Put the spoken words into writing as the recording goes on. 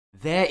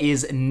There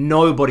is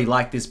nobody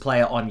like this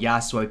player on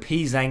Yasuo.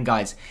 Pzzang,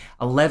 guys.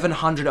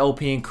 1100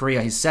 LP in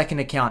Korea. His second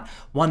account,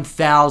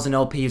 1000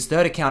 LP. His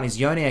third account, his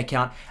Yone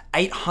account,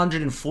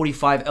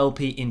 845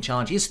 LP in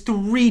challenge. He has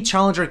 3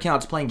 challenger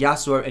accounts playing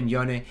Yasuo and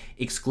Yone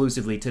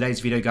exclusively.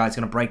 Today's video, guys, is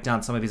going to break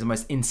down some of his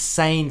most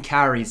insane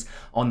carries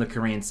on the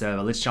Korean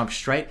server. Let's jump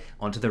straight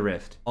onto the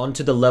Rift.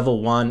 Onto the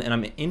level 1, and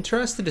I'm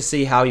interested to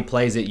see how he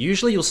plays it.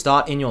 Usually you'll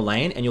start in your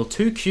lane and you'll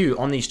 2Q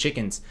on these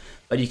chickens.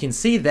 But you can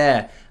see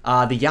there,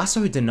 the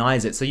Yasuo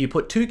denies it. So you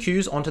put 2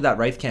 Qs onto that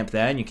Wraith camp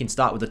there, and you can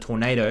start with a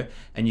tornado,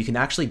 and you can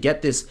actually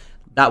get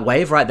that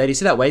wave right there. Do you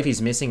see that wave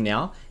he's missing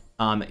now?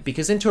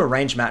 Because into a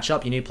ranged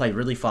matchup, you need to play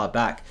really far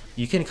back.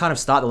 You can kind of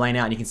start the lane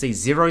out, and you can see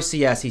 0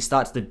 CS. He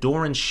starts the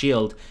Doran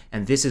shield,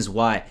 and this is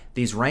why.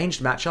 These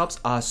ranged matchups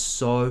are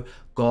so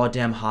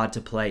goddamn hard to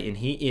play, and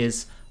he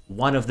is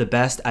one of the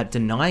best at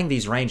denying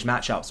these ranged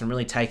matchups and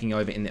really taking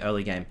over in the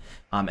early game.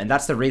 And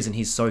that's the reason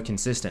he's so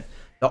consistent.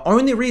 The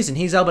only reason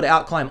he's able to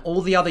outclimb all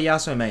the other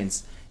Yasuo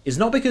mains is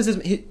not because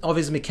of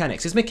his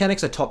mechanics. His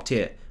mechanics are top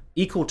tier,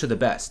 equal to the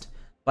best.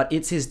 But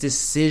it's his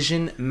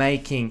decision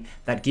making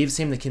that gives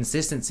him the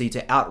consistency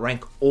to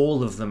outrank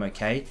all of them,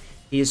 okay?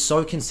 He is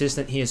so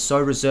consistent, he is so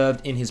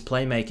reserved in his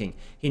playmaking.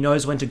 He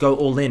knows when to go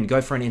all in, go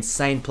for an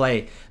insane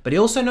play. But he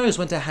also knows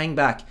when to hang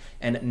back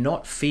and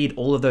not feed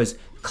all of those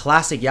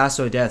classic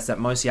Yasuo deaths that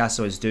most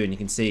Yasuos do. And you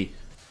can see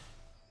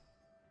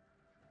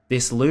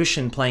this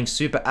Lucian playing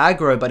super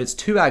aggro, but it's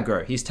too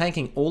aggro. He's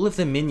tanking all of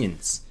the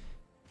minions.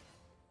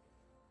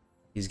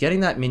 He's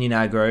getting that minion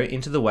aggro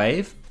into the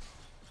wave.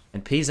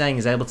 And Pzzang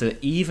is able to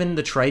even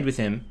the trade with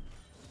him.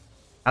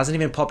 Hasn't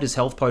even popped his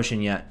health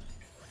potion yet.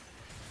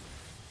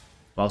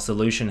 Whilst the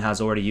Lucian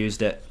has already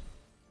used it.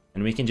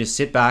 And we can just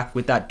sit back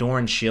with that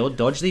Doran shield,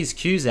 dodge these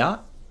Qs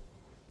out.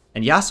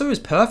 And Yasuo is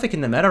perfect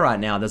in the meta right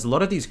now. There's a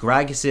lot of these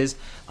Graguses.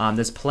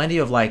 There's plenty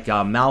of like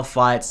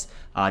Malphites.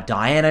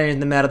 Diana in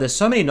the meta. There's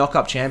so many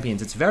knock-up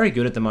champions. It's very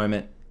good at the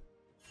moment.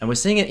 And we're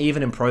seeing it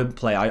even in pro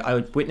play. I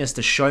witnessed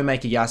a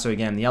Showmaker Yasuo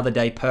again the other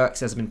day.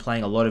 Perks has been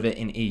playing a lot of it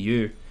in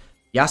EU.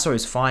 Yasuo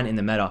is fine in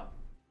the meta.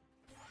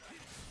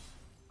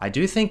 I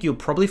do think you'll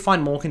probably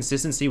find more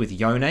consistency with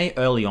Yone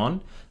early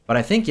on. But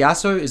I think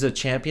Yasuo is a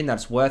champion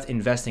that's worth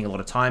investing a lot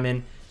of time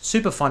in.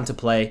 Super fun to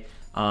play.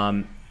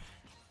 And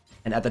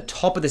at the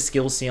top of the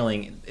skill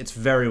ceiling, it's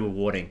very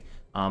rewarding.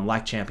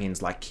 Like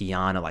champions like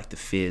Kiana, like the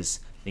Fizz,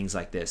 things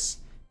like this.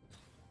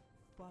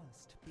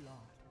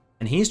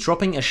 And he's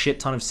dropping a shit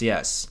ton of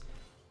CS.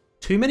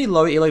 Too many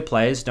low elo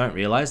players don't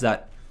realize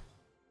that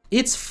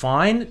it's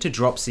fine to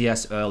drop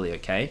CS early,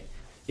 okay?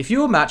 If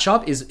your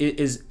matchup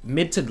is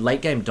mid to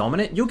late game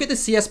dominant, you'll get the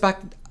CS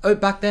back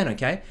then,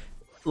 okay?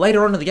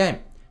 Later on in the game.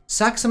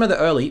 Sack some of the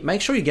early,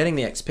 make sure you're getting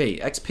the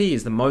XP. XP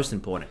is the most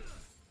important.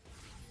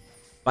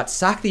 But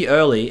sack the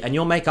early and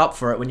you'll make up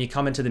for it when you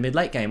come into the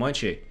mid-late game,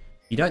 won't you?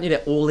 You don't need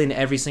it all in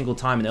every single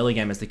time in the early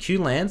game. As the Q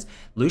lands,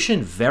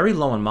 Lucian very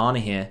low on mana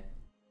here.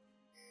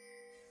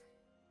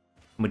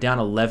 We're down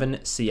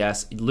 11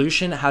 CS.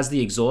 Lucian has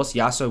the exhaust,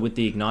 Yasuo with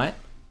the ignite.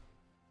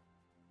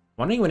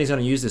 Wondering when he's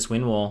going to use this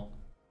wind wall.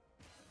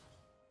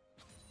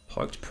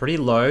 Poked pretty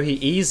low. He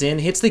ease in,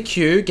 hits the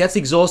Q, gets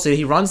exhausted.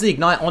 He runs the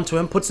ignite onto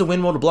him, puts the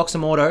wind wall to block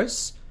some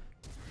autos.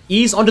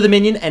 Ease onto the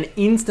minion and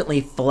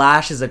instantly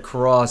flashes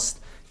across.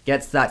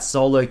 Gets that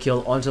solo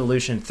kill onto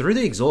Lucian through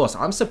the exhaust.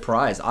 I'm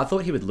surprised. I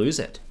thought he would lose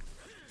it.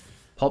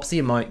 Pops the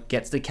emote,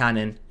 gets the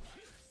cannon.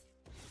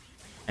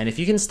 And if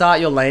you can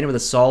start your lane with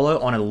a solo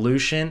on a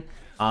Lucian,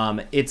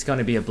 it's going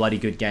to be a bloody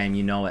good game.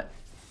 You know it.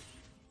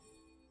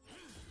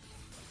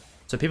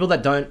 So people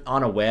that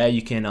aren't aware,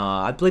 you can,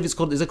 I believe it's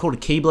called, is it called a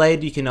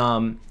Keyblade?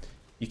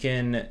 You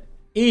can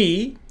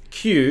E,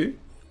 Q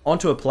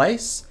onto a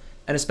place.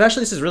 And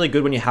especially this is really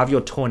good when you have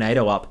your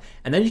tornado up.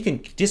 And then you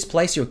can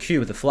displace your Q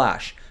with a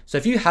flash. So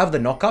if you have the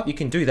knock up, you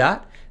can do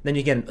that. Then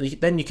you can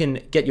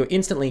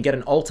instantly get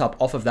an ult up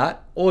off of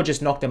that, or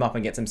just knock them up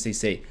and get some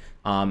CC.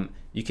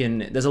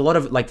 There's a lot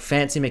of like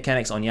fancy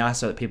mechanics on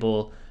Yasuo that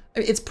people,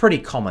 it's pretty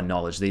common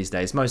knowledge these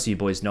days. Most of you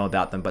boys know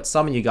about them, but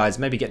some of you guys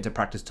maybe get into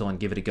practice tool and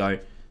give it a go.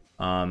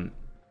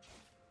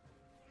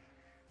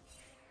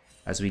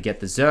 As we get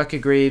the Zerka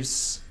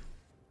Greaves.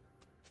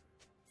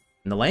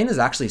 And the lane is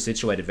actually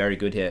situated very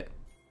good here.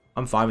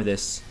 I'm fine with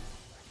this.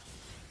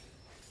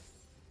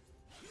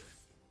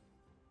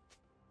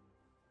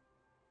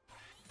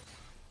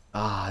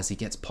 As he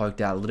gets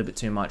poked out a little bit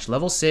too much.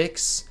 Level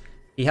 6.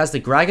 He has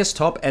the Gragas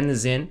top and the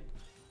Xin.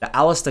 The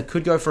Alistair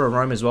could go for a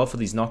roam as well for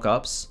these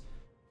knockups.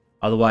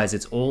 Otherwise,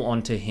 it's all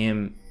onto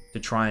him to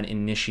try and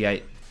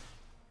initiate.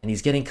 And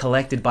he's getting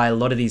collected by a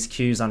lot of these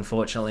Qs,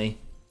 unfortunately.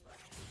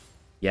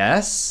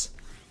 Yes.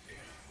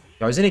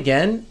 Goes in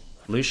again.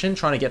 Lucian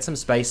trying to get some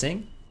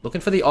spacing.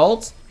 Looking for the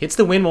ult. Hits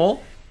the wind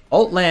wall.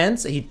 Ult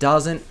lands. He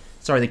doesn't...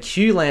 Sorry, the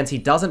Q lands. He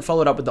doesn't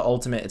follow it up with the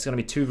ultimate. It's going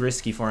to be too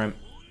risky for him.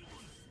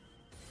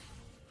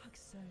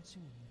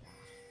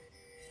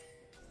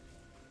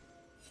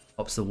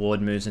 Pops the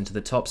ward, moves into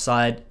the top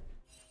side.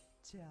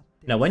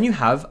 Now, when you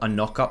have a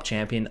knock-up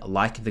champion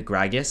like the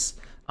Gragas,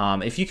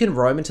 if you can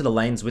roam into the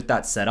lanes with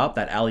that setup,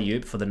 that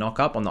alley-oop for the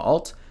knock-up on the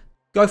ult,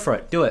 Go for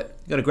it. Do it.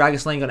 You got a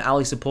Gragas lane, got an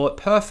ally support.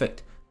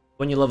 Perfect.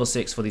 When you're level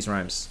 6 for these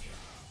roams.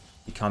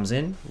 He comes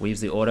in,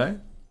 weaves the auto.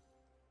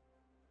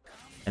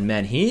 And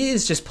man, he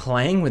is just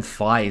playing with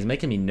fire. He's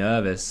making me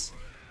nervous.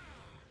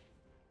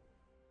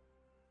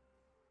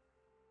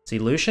 See,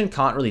 Lucian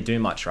can't really do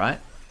much, right?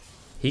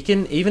 He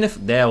can, even if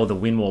there or the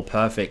wind wall,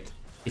 perfect.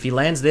 If he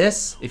lands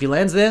this, he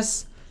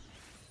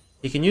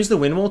can use the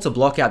wind wall to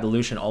block out the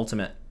Lucian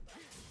ultimate.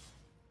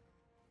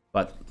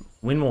 But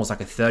wind wall is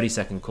like a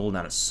 30-second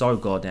cooldown. It's so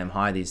goddamn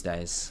high these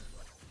days.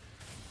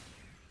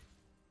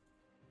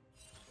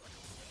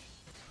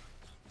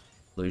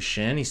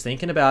 Lucian, he's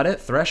thinking about it.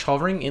 Thresh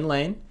hovering in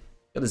lane.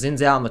 Got the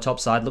Zins out on the top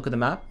side. Look at the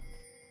map.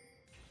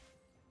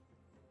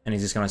 And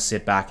he's just going to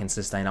sit back and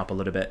sustain up a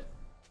little bit.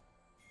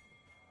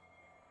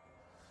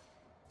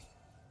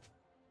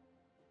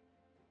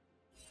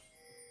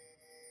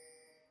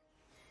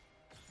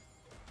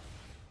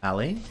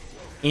 Ali.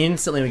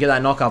 Instantly we get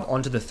that knock up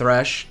onto the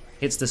Thresh.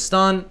 Hits the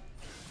stun.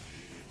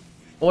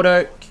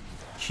 Auto.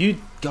 Q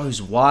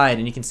goes wide.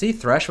 And you can see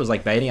Thresh was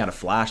like baiting out a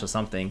flash or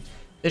something.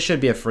 This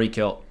should be a free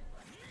kill.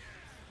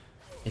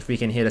 If we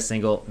can hit a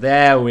single.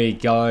 There we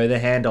go. The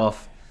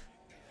handoff.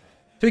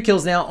 2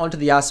 kills now onto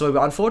the Yasuo.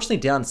 We're unfortunately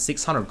down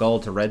 600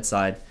 gold to red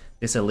side.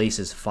 This Elise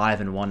is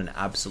 5-1 and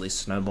absolutely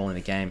snowballing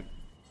the game.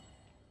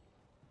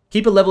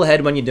 Keep a level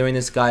head when you're doing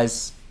this,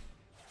 guys.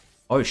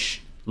 Oh,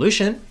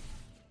 Lucian.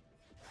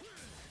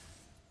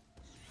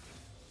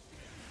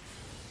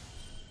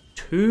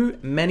 Too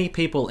many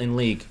people in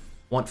League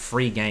want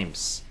free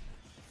games.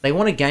 They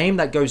want a game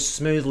that goes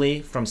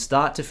smoothly from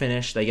start to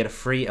finish. They get a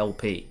free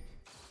LP.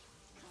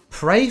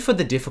 Pray for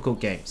the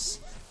difficult games.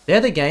 They're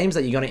the games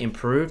that you're going to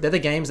improve. They're the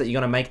games that you're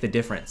going to make the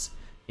difference.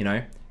 You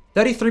know,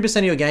 33%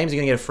 of your games, you're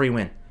going to get a free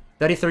win.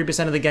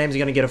 33% of the games,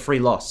 you're going to get a free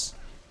loss.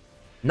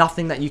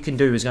 Nothing that you can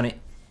do is going to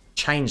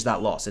change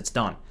that loss. It's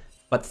done.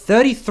 But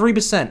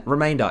 33%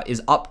 remainder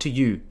is up to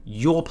you,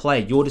 your play,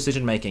 your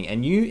decision making.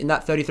 And you, in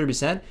that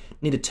 33%,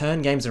 need to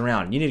turn games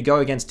around. You need to go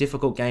against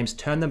difficult games,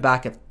 turn them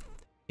back at,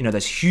 you know,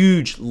 those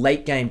huge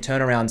late game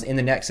turnarounds in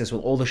the Nexus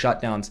with all the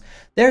shutdowns.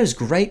 There is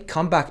great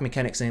comeback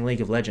mechanics in League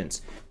of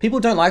Legends. People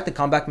don't like the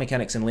comeback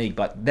mechanics in League,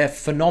 but they're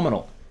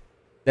phenomenal.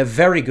 They're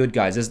very good,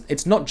 guys.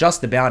 It's not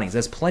just the bounties.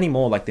 There's plenty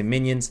more, like the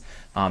minions,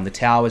 the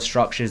tower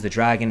structures, the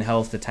dragon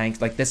health, the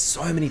tanks. Like, there's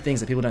so many things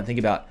that people don't think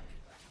about.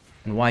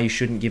 And why you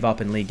shouldn't give up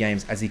in League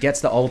games. As he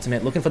gets the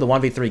ultimate, looking for the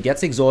 1v3,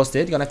 gets exhausted.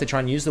 You're going to have to try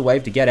and use the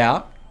wave to get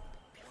out.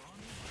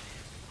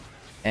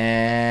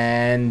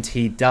 And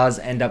he does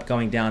end up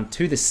going down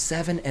to the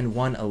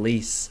 7-1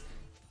 Elise.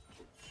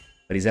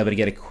 But he's able to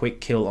get a quick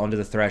kill onto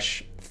the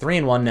Thresh.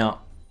 3-1 now.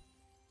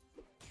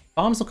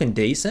 Farm's looking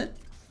decent.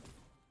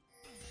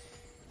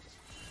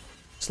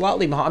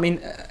 Slightly behind. I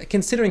mean,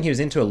 considering he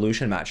was into a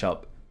Lucian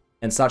matchup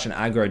and such an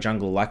aggro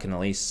jungle like an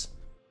Elise,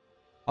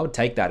 I would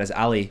take that as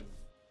Ali.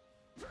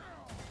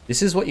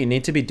 This is what you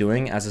need to be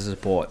doing as a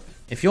support.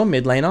 If your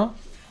mid laner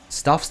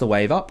stuffs the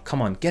wave up,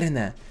 come on, get in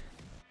there.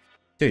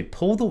 Dude,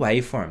 pull the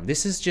wave for him.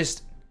 This is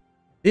just...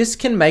 This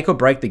can make or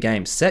break the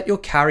game. Set your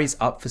carries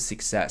up for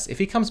success. If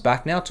he comes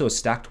back now to a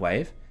stacked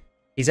wave,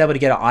 he's able to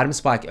get an item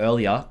spike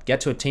earlier, get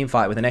to a team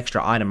fight with an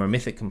extra item or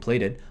mythic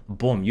completed.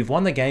 Boom, you've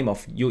won the game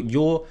off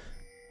your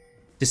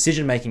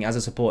decision making as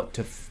a support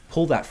to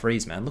pull that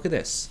freeze, man. Look at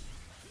this.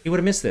 He would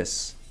have missed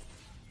this.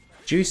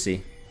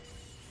 Juicy.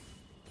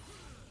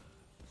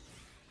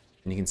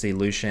 And you can see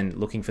Lucian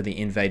looking for the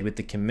invade with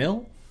the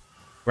Camille.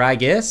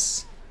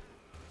 Gragas.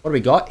 What do we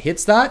got?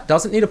 Hits that.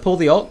 Doesn't need to pull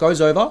the ult. Goes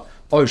over.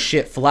 Oh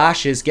shit.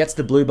 Flashes. Gets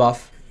the blue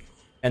buff.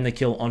 And the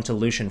kill onto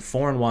Lucian.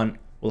 4-1.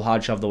 Will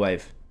hard shove the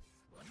wave.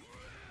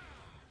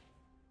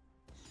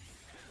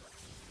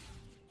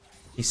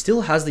 He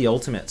still has the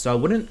ultimate. So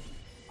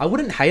I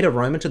wouldn't hate a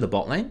roam into the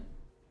bot lane.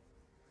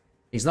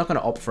 He's not going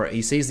to opt for it.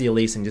 He sees the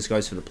Elise and just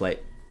goes for the plate.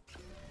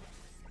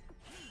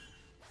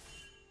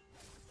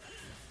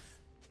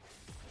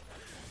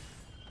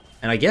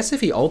 And I guess if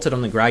he ulted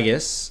on the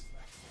Gragas,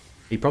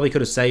 he probably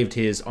could have saved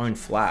his own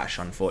flash,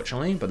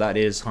 unfortunately. But that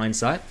is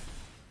hindsight.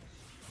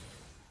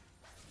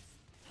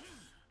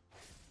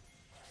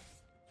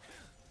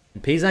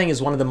 And Pzzang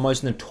is one of the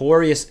most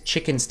notorious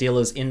chicken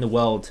stealers in the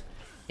world.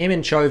 Him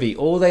and Chovy,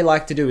 all they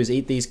like to do is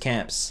eat these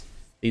camps.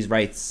 These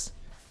wraiths.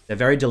 They're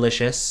very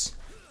delicious.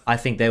 I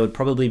think they would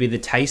probably be the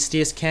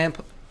tastiest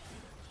camp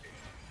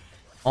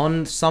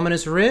on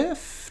Summoner's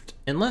Rift.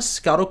 Unless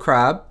Scuttle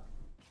Crab,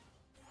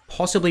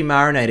 possibly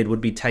marinated,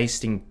 would be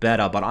tasting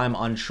better, but I'm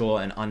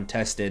unsure and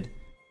untested.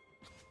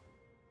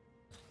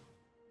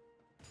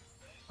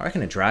 I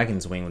reckon a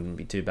Dragon's Wing wouldn't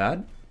be too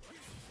bad.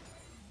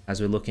 As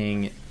we're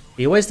looking...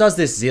 He always does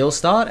this Zeal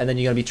start, and then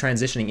you're going to be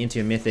transitioning into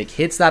your Mythic.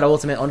 Hits that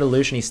ultimate onto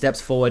Lucian, he steps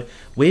forward.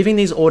 Weaving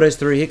these autos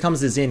through, here comes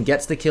the Xin,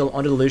 gets the kill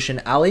onto the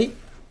Lucian. Ali.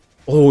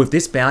 Oh,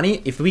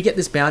 if we get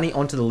this bounty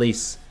onto the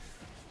Elise.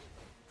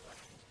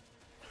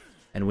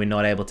 And we're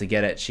not able to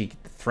get it.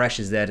 Thresh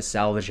is there to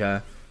salvage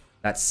her.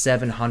 That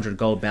 700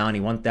 gold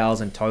bounty,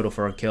 1,000 total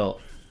for a kill,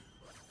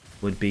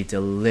 would be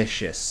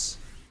delicious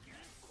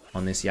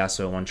on this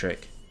Yasuo one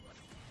trick.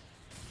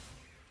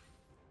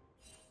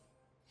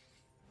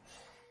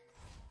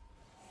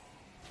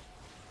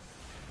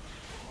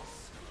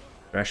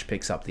 Thresh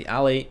picks up the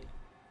alley.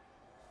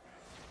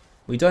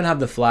 We don't have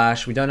the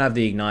flash. We don't have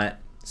the ignite.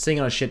 Sitting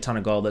on a shit ton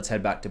of gold. Let's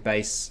head back to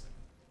base.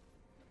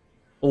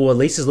 Oh,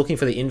 Elise is looking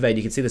for the invade.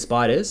 You can see the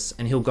spiders.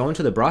 And he'll go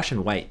into the brush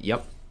and wait.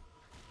 Yep.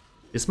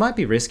 This might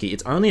be risky.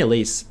 It's only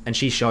Elise. And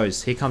she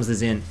shows. Here comes the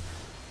Xin.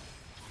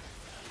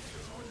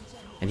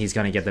 And he's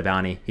going to get the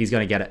bounty. He's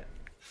going to get it.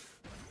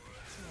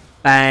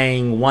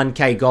 Bang!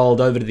 1k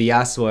gold over to the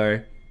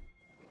Yasuo.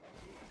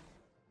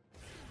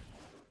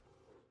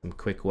 Some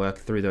quick work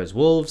through those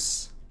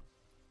wolves.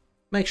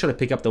 Make sure to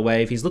pick up the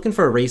wave. He's looking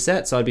for a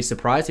reset, so I'd be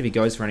surprised if he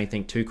goes for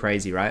anything too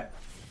crazy, right?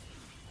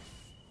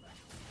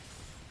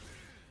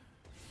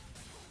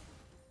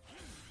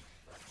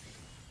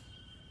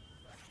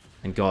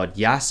 And God,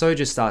 Yasuo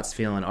just starts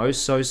feeling oh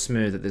so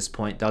smooth at this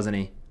point, doesn't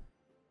he?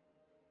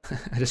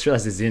 I just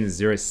realized the Xin is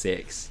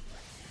 0-6.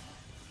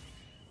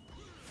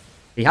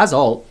 He has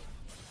ult.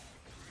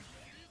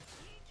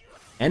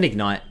 And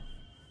ignite.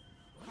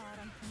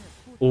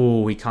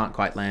 Oh, he can't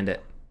quite land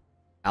it.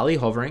 Ali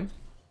hovering.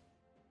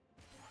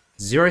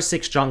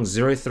 0-6 Pzzang,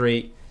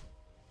 0-3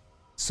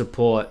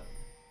 support.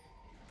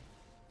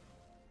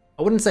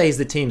 I wouldn't say he's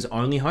the team's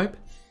only hope,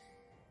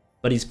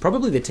 but he's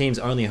probably the team's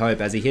only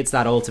hope as he hits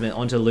that ultimate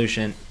onto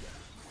Lucian.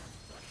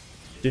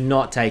 Do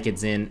not take it,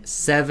 Xin.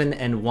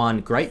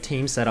 7-1. Great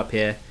team setup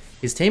here.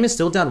 His team is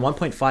still down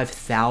 1.5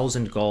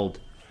 thousand gold.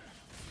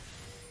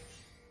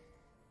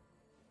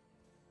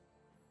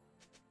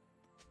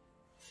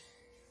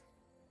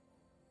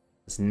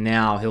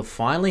 Now he'll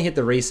finally hit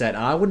the reset.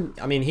 And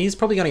I mean, he's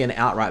probably going to get an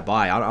outright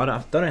buy.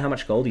 I don't know how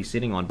much gold he's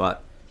sitting on,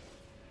 but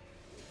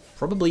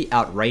probably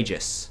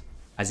outrageous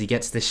as he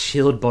gets the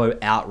shield bow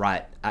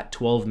outright at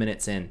 12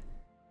 minutes in.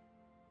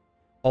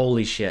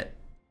 Holy shit.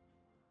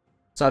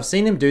 So I've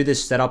seen him do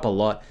this setup a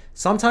lot.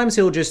 Sometimes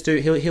he'll just do,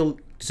 he'll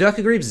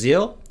Zerka Greaves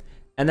Zeal,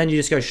 and then you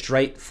just go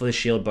straight for the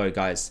shield bow,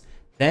 guys.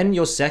 Then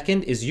your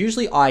second is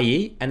usually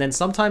IE, and then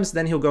sometimes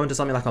then he'll go into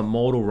something like a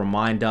Mortal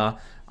Reminder,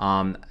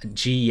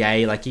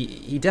 GA. Like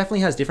he definitely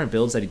has different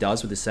builds that he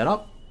does with this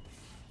setup,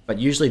 but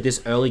usually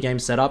this early game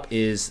setup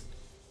is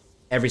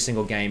every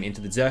single game into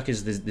the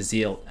Zerkas, the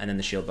Zeal, and then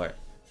the shield bow.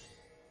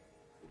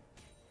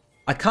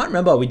 I can't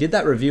remember, we did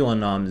that review on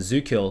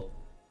Zukil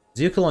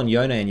on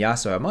Yone and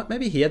Yasuo.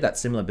 Maybe he had that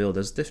similar build.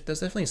 There's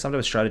definitely some type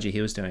of strategy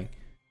he was doing.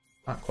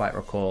 Can't quite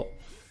recall.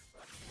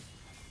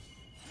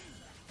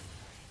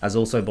 As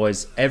also,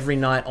 boys, every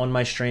night on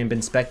my stream,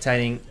 been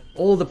spectating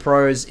all the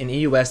pros in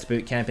EU West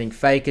boot camping.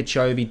 Faker,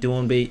 Chovy,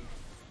 Doornbeat,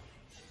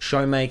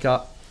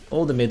 Showmaker,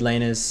 all the mid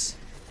laners.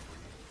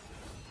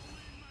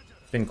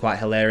 Been quite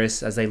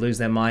hilarious as they lose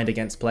their mind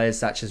against players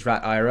such as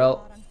Rat IRL.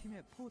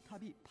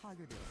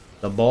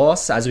 The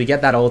boss, as we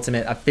get that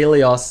ultimate,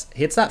 Aphelios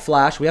hits that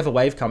flash. We have a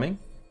wave coming.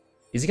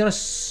 Is he going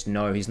to...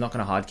 No, he's not going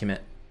to hard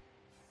commit.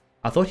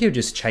 I thought he would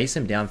just chase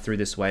him down through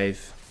this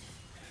wave.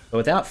 But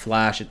without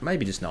flash, it may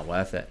be just not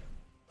worth it.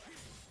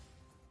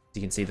 As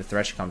you can see, the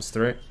Thresh comes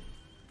through.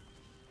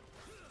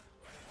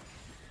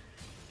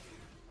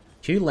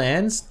 Q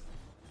lands.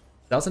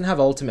 Doesn't have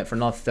ultimate for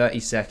another 30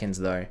 seconds,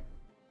 though.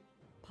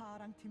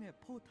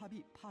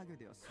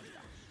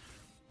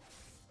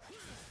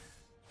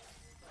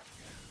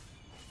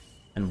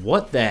 And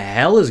what the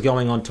hell is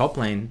going on top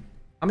lane?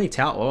 How many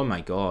tower? Oh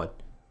my god.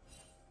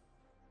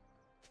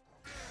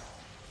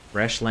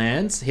 Thresh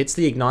lands, hits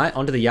the ignite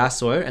onto the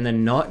Yasuo, and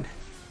then not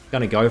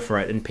gonna go for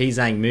it. And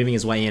Pzzang moving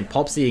his way in,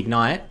 pops the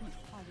ignite,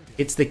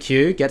 hits the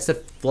Q, gets the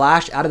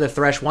flash out of the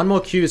Thresh. One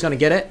more Q is gonna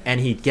get it, and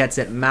he gets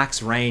it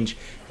max range.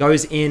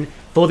 Goes in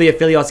for the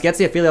Aphelios, gets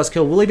the Aphelios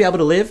kill. Will he be able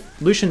to live?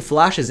 Lucian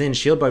flashes in,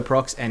 shield bow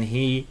procs, and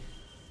he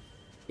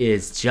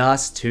is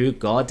just too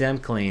goddamn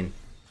clean.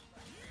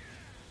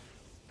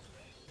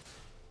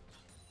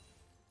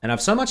 And I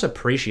have so much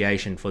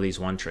appreciation for these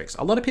one tricks.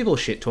 A lot of people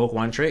shit talk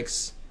one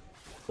tricks.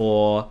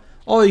 Or,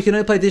 oh, you can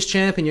only play this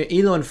champ and you're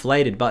elo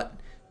inflated. But,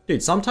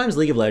 dude, sometimes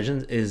League of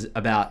Legends is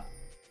about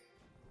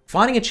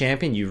finding a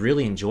champion you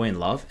really enjoy and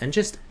love and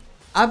just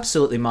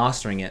absolutely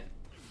mastering it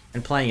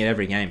and playing it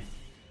every game.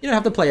 You don't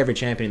have to play every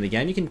champion in the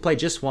game. You can play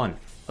just one.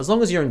 As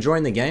long as you're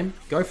enjoying the game,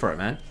 go for it,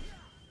 man.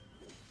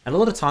 And a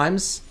lot of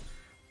times,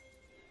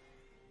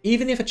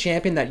 even if a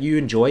champion that you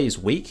enjoy is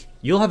weak,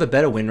 you'll have a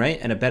better win rate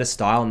and a better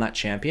style in that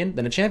champion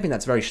than a champion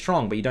that's very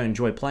strong but you don't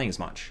enjoy playing as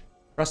much.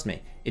 Trust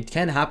me, it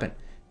can happen.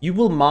 You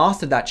will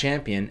master that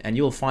champion and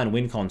you will find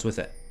win cons with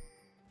it.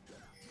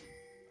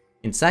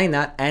 In saying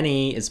that,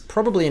 Annie is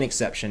probably an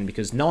exception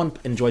because no one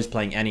enjoys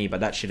playing Annie, but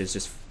that shit is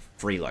just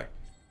free low.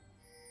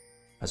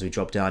 As we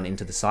drop down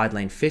into the side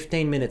lane,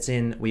 15 minutes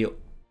in,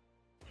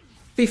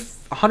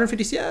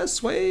 150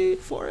 CS, wait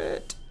for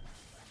it.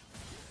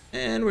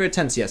 And we're at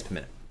 10 CS per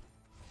minute.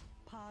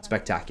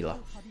 Spectacular.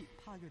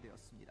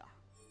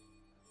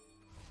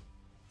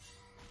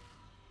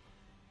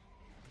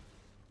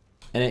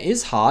 And it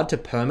is hard to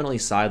permanently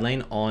side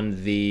lane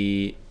on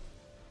the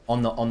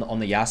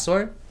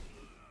Yasuo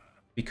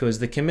because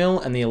the Camille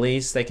and the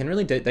Elise, they can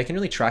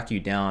really track you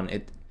down.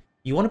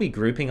 You want to be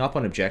grouping up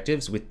on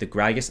objectives with the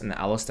Gragas and the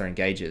Alistar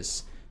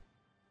engages.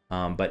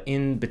 But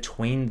in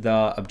between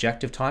the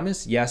objective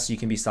timers, yes, you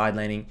can be side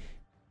laning.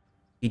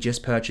 He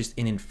just purchased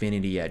an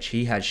Infinity Edge.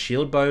 He has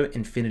Shield Bow,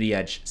 Infinity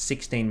Edge,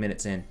 16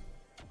 minutes in.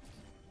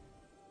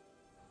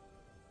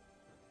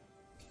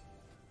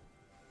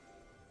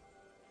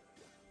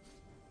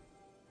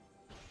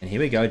 And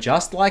here we go.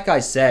 Just like I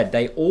said,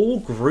 they all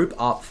group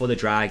up for the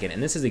dragon.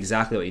 And this is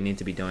exactly what you need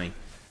to be doing.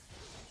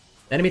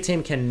 The enemy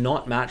team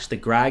cannot match the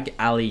Grag,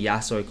 Ali,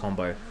 Yasuo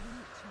combo.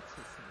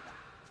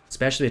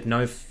 Especially with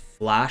no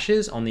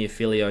flashes on the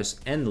Aphelios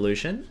and the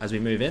Lucian as we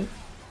move in.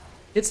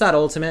 Hits that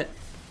ultimate.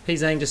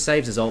 Pzzang just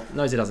saves his ult.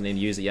 Knows he doesn't need to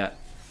use it yet.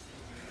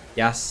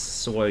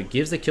 Yasuo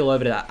gives the kill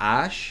over to that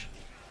Ashe.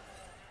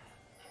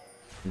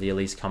 And the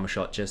Elise Comer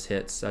Shot just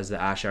hits as the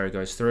Ashe arrow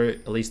goes through.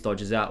 Elise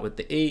dodges out with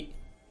the E.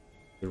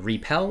 The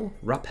Repel.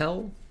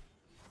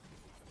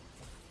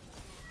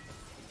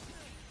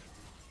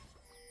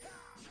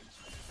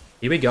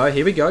 Here we go,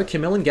 here we go.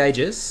 Camille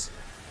engages.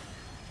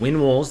 Win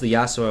walls the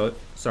Yasuo,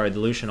 sorry, the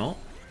Lucian ult.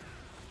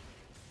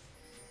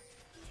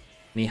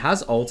 And he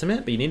has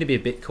ultimate, but you need to be a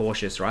bit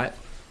cautious, right?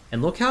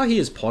 And look how he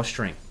is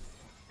posturing.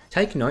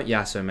 Take note,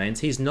 Yasuo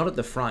mains, he's not at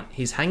the front.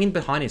 He's hanging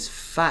behind his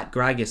fat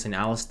Gragas and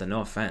Alistar,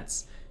 no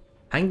offense.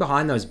 Hang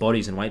behind those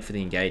bodies and wait for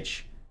the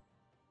engage.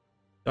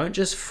 Don't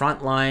just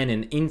frontline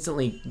and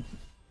instantly...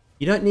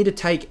 You don't need to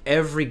take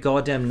every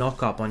goddamn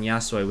knock-up on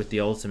Yasuo with the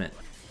ultimate.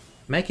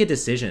 Make a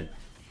decision.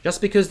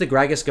 Just because the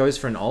Gragas goes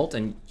for an ult,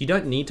 and you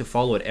don't need to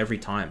follow it every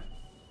time.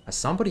 As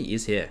somebody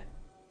is here.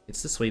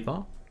 It's the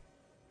sweeper.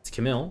 It's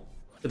Camille.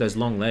 Look at those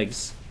long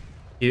legs.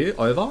 Q,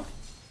 over.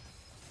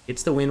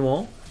 Hits the win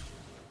wall.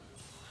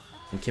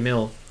 And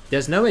Camille,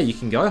 there's nowhere you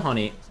can go,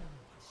 honey.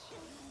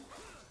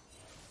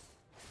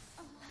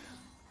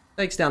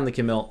 Takes down the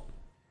Camille.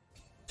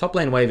 Top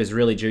lane wave is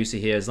really juicy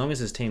here, as long as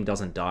his team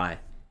doesn't die.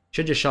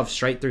 Should just shove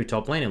straight through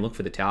top lane and look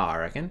for the tower, I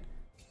reckon.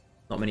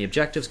 Not many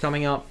objectives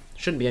coming up.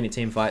 Shouldn't be any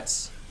team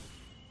fights.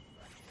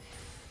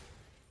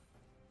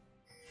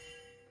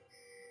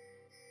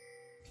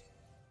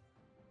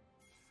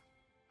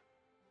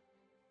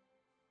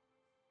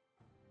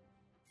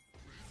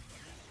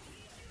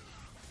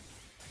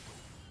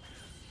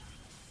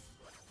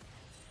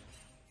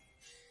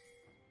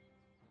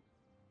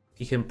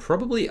 He can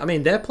probably... I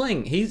mean, they're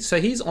playing...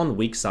 So he's on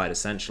weak side,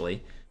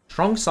 essentially.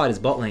 Strong side is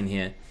bot lane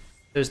here.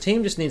 So his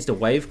team just needs to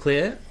wave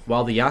clear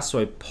while the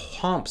Yasuo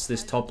pumps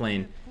this top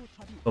lane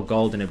for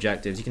gold and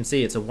objectives. You can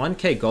see it's a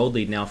 1k gold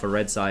lead now for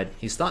red side.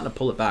 He's starting to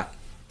pull it back.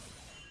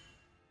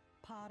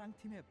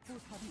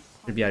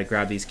 Should be able to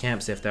grab these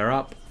camps if they're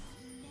up.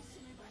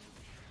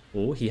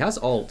 Oh, he has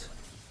ult.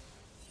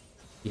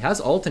 He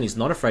has ult and he's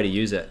not afraid to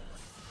use it.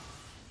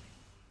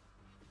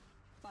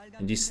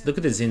 And just look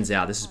at the Xin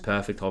Zhao. This is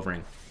perfect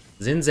hovering.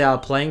 Xin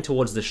Zhao playing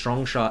towards the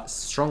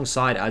strong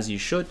side as you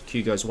should.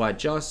 Q goes wide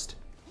just.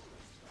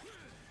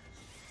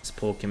 This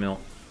poor Camille.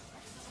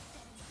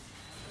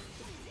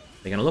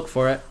 They're going to look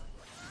for it.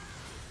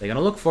 They're going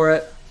to look for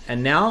it.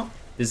 And now,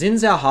 the Xin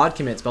Zhao hard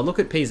commits, but look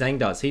what Pzzang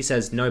does. He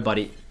says, no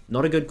buddy,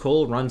 not a good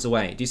call, runs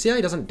away. Do you see how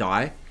he doesn't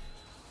die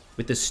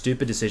with the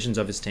stupid decisions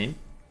of his team?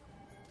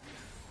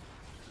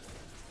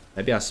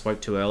 Maybe I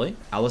spoke too early.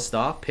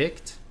 Alistar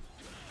picked.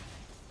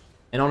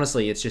 And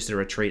honestly, it's just a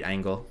retreat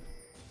angle.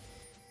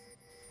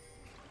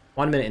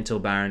 1 minute until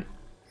Baron.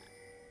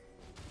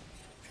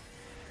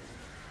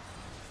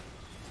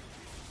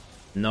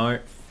 No.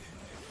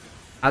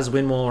 Has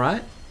win wall,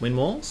 right? Win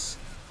walls.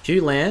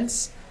 Q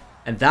lands.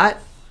 And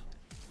that...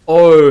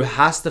 Oh,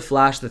 has to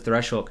flash the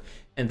Thresh Hook.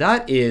 And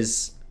that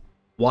is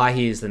why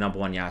he is the #1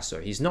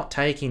 Yasuo. He's not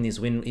taking these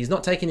He's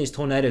not taking these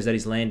tornadoes that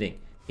he's landing.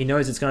 He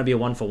knows it's going to be a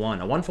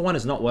 1-for-1. A 1-for-1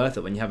 is not worth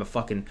it when you have a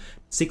fucking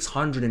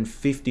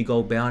 650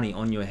 gold bounty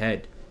on your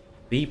head.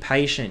 Be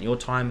patient. Your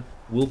time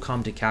will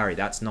come to carry.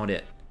 That's not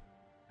it.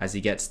 As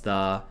he gets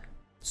the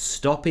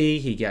Stoppy,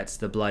 he gets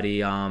the bloody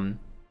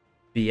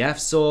BF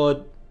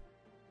sword.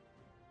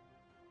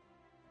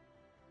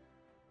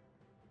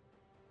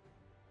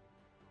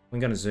 I'm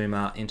going to zoom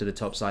out into the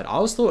top side. I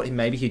always thought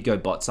maybe he'd go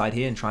bot side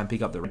here and try and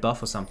pick up the red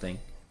buff or something.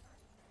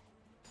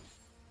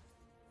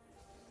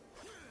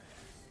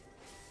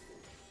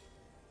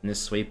 And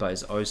this sweeper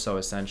is oh so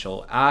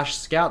essential. Ashe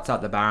scouts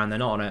out the Baron. They're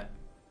not on it.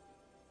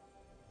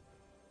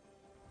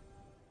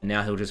 And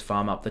now he'll just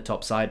farm up the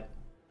top side.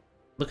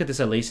 Look at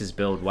this Elise's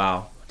build.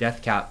 Wow.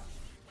 Death cap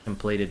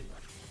completed.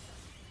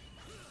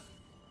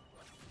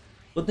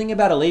 Good thing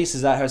about Elise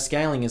is that her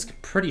scaling is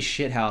pretty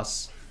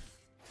shithouse.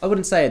 I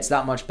wouldn't say it's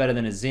that much better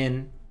than a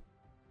Xin.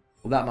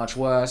 Or that much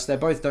worse. They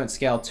both don't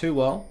scale too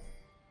well.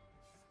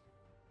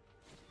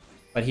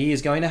 But he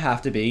is going to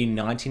have to be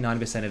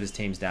 99% of his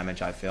team's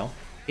damage, I feel.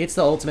 Hits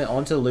the ultimate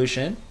onto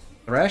Lucian.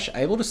 Thresh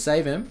able to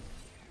save him.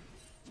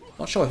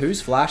 Not sure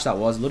whose flash that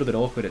was. A little bit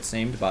awkward it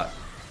seemed, but...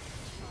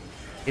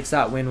 Hits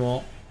that win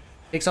wall.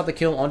 Picks up the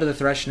kill onto the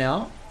Thresh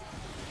now.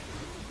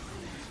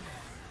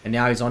 And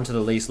now he's onto the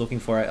Elise looking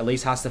for it.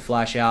 Elise has to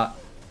flash out.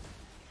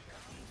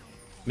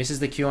 Misses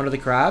the Q onto the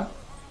crab.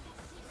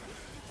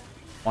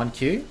 1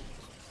 Q.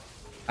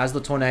 As the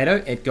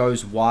tornado, it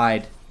goes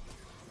wide.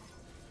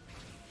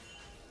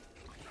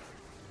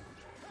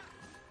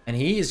 And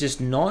he is just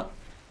not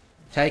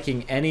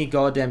taking any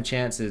goddamn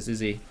chances, is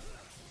he?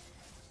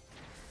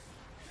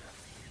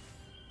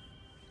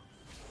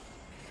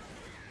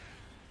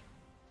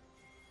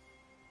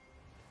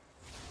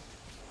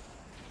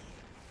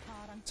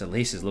 So at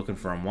least he's looking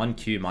for him.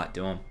 1Q might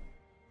do him.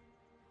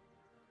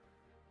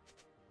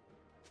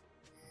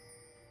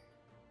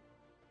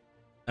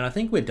 And I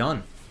think we're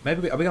done.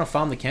 Maybe are we going to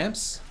farm the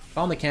camps?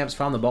 Farm the camps,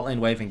 farm the bot lane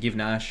wave, and give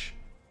Nash.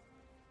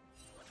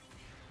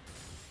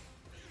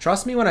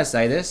 Trust me when I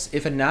say this.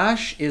 If a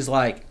Nash is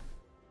like...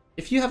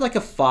 If you have like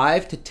a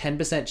 5 to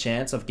 10%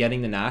 chance of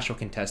getting the Nash or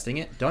contesting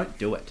it, don't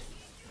do it.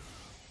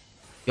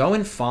 Go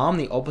and farm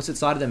the opposite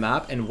side of the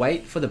map and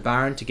wait for the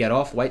Baron to get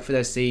off, wait for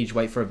their siege,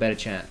 wait for a better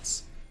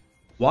chance.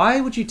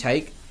 Why would you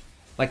take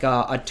like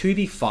a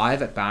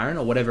 2v5 at Baron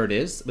or whatever it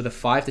is with a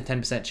 5 to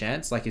 10%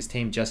 chance like his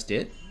team just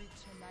did?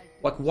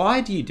 Like,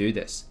 why do you do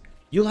this?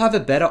 You'll have a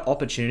better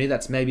opportunity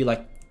that's maybe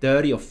like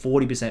 30 or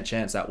 40%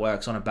 chance that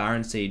works on a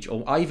Baron siege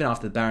or even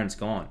after the Baron's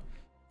gone.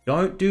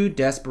 Don't do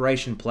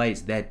desperation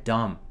plays. They're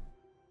dumb.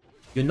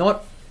 You're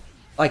not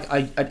like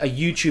a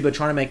YouTuber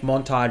trying to make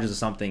montages or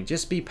something.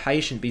 Just be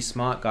patient, be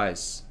smart,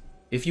 guys.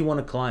 If you want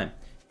to climb.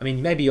 I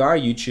mean, maybe you are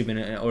a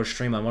YouTuber or a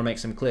streamer and want to make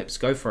some clips.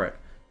 Go for it.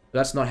 But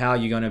that's not how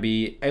you're going to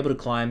be able to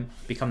climb,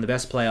 become the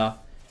best player.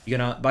 You're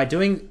going to, by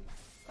doing...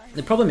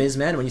 The problem is,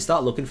 man, when you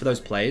start looking for those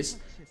plays,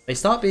 they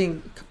start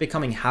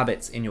becoming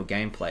habits in your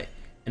gameplay.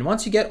 And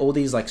once you get all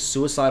these like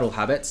suicidal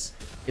habits,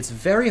 it's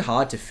very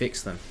hard to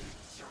fix them.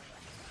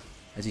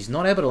 As he's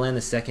not able to land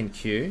the second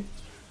Q.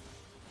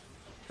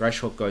 Thresh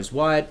hook goes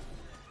wide.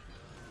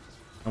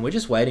 And we're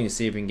just waiting to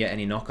see if we can get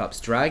any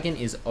knockups. Dragon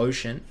is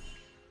Ocean.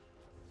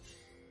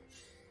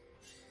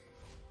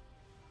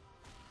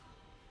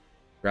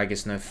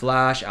 Gragas no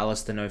flash.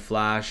 Alistair no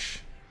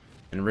flash.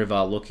 And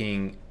River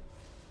looking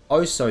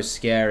oh so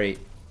scary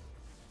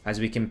as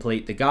we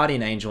complete the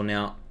Guardian Angel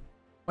now.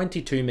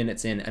 22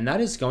 minutes in. And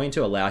that is going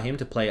to allow him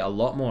to play a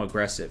lot more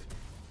aggressive.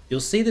 You'll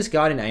see this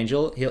Guardian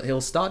Angel,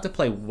 he'll start to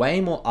play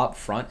way more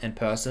upfront and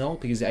personal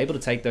because he's able to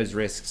take those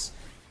risks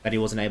that he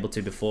wasn't able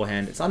to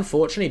beforehand. It's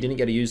unfortunate he didn't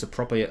get to use a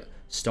proper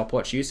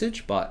stopwatch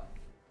usage, but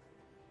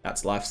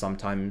that's life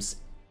sometimes,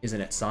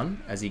 isn't it,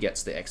 son? As he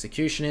gets the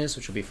Executioners,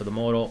 which will be for the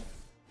Mortal.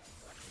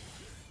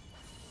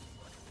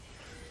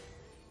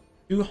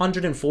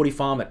 240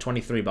 farm at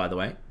 23, by the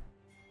way.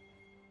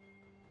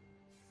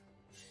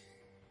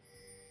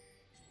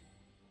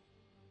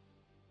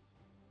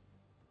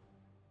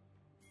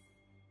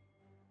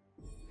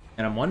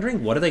 And I'm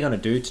wondering, what are they going to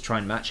do to try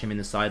and match him in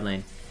the side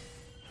lane?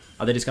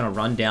 Are they just going to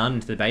run down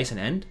into the base and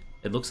end?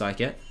 It looks like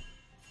it.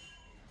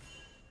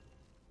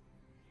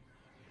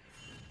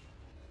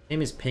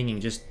 Team is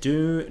pinging. Just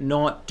do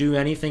not do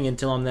anything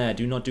until I'm there.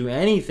 Do not do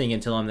anything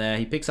until I'm there.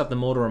 He picks up the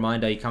Mortal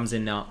Reminder. He comes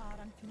in now.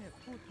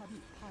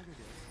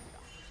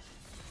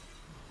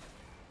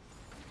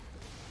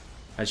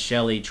 As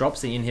Shelly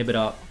drops the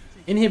inhibitor.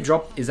 Inhib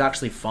drop is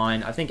actually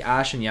fine. I think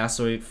Ashe and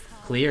Yasuo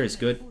clear is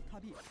good.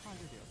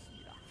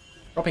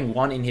 Dropping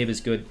one inhib is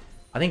good.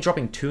 I think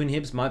dropping two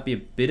inhibs might be a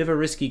bit of a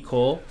risky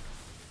call.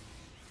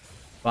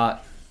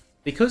 But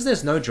because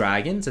there's no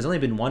dragons, there's only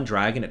been one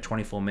dragon at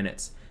 24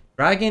 minutes.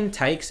 Dragon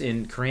takes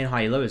in Korean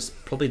high elo is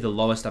probably the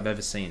lowest I've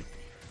ever seen.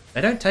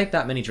 They don't take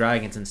that many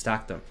dragons and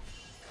stack them.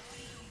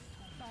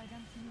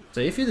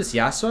 So if you're this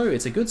Yasuo,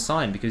 it's a good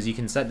sign because you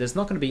can set there's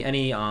not going to be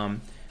any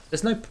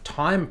there's no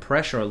time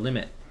pressure or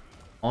limit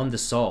on the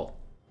soul.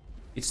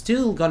 It's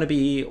still going to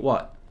be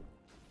what?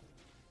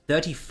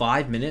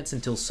 35 minutes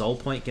until soul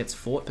point gets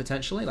fought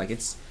potentially. Like you're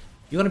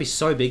going to be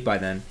so big by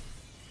then.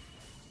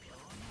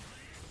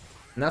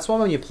 And that's why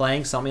when you're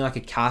playing something like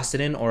a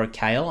Casterden or a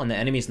Kayle and the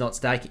enemy's not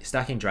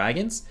stacking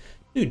dragons,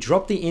 dude,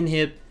 drop the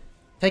inhib,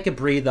 take a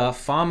breather,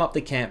 farm up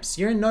the camps.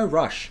 You're in no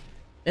rush.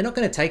 They're not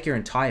going to take your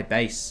entire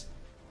base.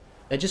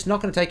 They're just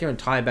not going to take your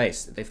entire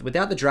base.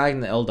 Without the dragon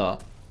and the Elder,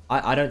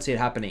 I don't see it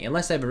happening.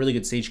 Unless they have a really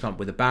good siege comp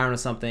with a Baron or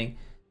something.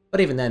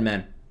 But even then,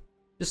 man,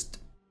 just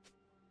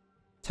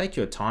take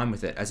your time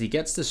with it as he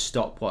gets the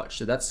stopwatch.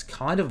 So that's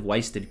kind of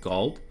wasted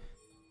gold.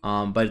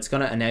 But it's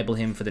going to enable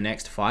him for the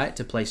next fight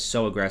to play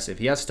so aggressive.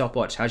 He has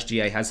stopwatch, has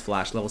GA, has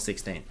flash, level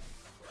 16.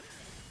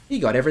 He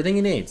got everything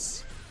he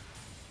needs.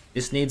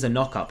 This needs a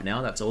knock-up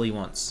now. That's all he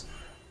wants.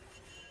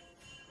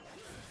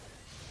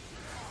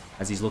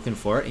 As he's looking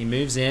for it, he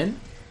moves in.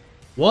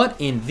 What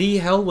in the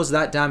hell was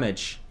that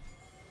damage?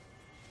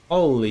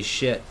 Holy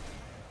shit.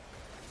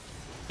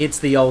 It's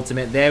the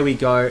ultimate. There we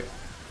go.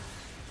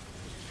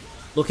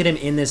 Look at him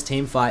in this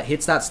team fight.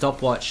 Hits that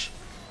stopwatch.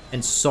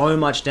 And so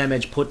much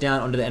damage put down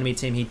onto the enemy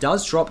team. He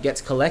does drop,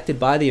 gets collected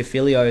by the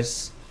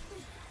Aphelios.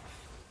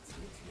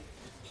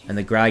 And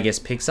the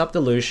Gragas picks up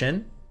the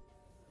Lucian.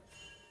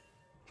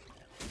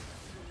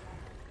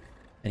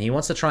 And he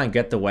wants to try and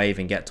get the wave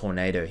and get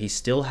Tornado. He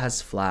still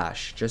has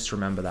flash. Just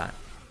remember that.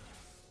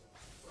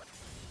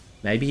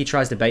 Maybe he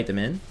tries to bait them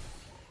in.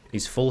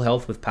 He's full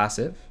health with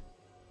passive.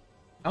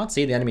 Can't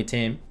see the enemy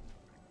team.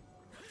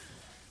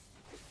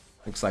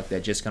 Looks like they're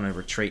just going to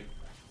retreat.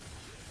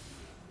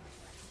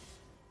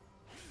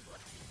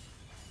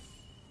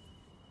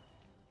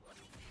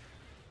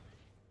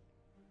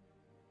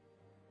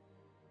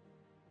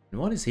 And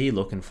what is he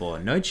looking for?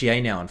 No GA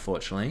now,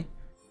 unfortunately.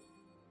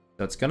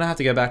 So it's going to have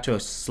to go back to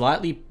a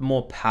slightly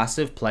more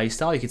passive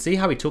playstyle. You can see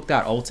how he took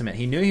that ultimate.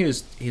 He knew he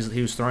was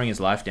throwing his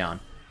life down.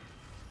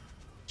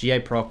 GA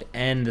procced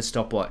and the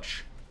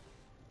stopwatch.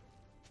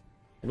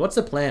 And what's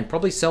the plan?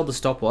 Probably sell the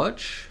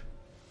stopwatch.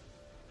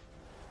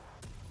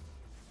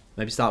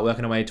 Maybe start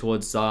working our way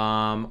towards,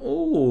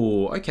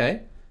 oh,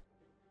 okay.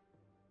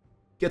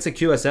 Gets a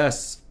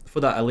QSS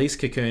for that Elise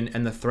Cocoon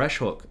and the Thresh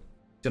Hook.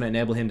 It's going to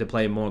enable him to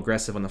play more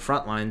aggressive on the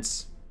front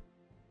lines.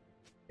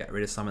 Get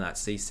rid of some of that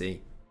CC.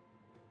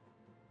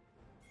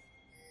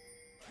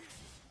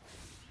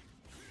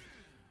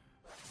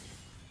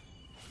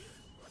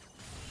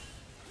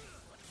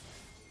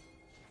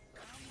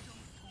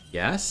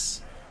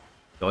 Yes.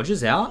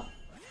 Dodges out.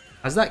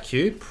 Has that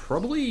Q?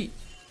 Probably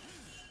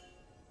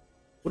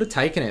would have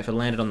taken it if it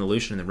landed on the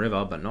Lucian in the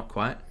river, but not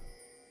quite.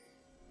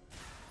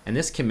 And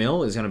this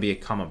Camille is going to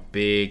become a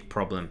big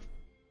problem.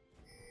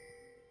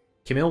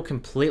 Camille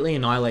completely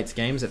annihilates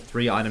games at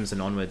 3 items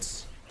and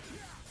onwards.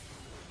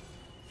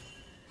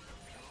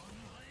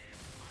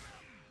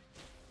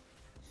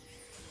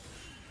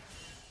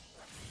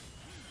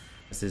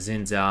 As the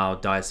Xin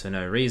Zhao dies for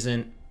no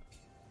reason.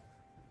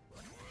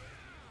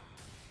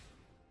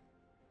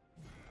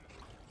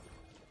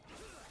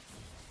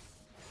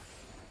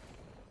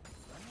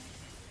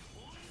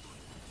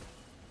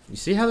 You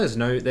see how there's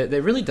no...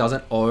 There really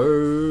doesn't...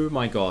 Oh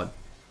my god.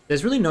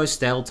 There's really no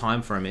stale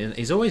time for him.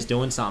 He's always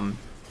doing something.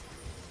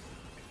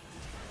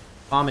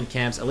 Farming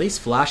camps. At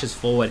least flashes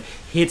forward.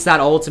 Hits that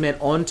ultimate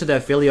onto the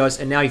Aphelios.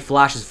 And now he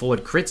flashes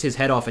forward. Crits his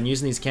head off. And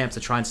using these camps to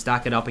try and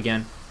stack it up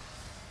again.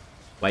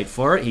 Wait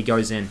for it. He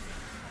goes in.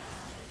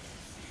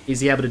 Is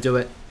he able to do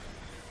it?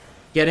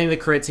 Getting the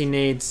crits he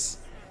needs.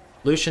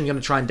 Lucian going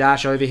to try and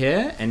dash over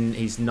here. And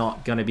he's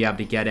not going to be able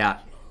to get out.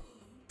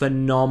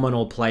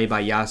 Phenomenal play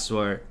by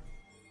Yasuo.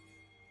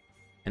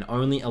 And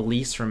only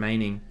Elise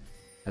remaining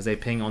as they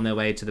ping on their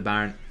way to the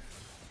Baron.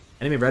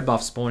 Enemy red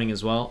buff spawning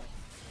as well.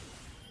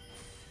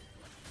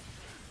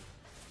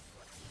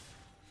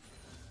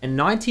 And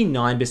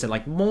 99%,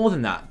 like more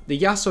than that. The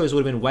Yasuos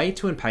would have been way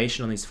too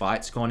impatient on these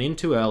fights. Gone in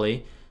too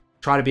early.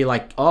 Try to be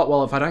like, oh,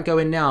 well, if I don't go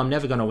in now, I'm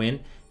never going to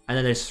win. And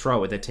then they just throw it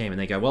with their team. And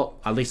they go,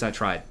 well, at least I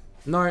tried.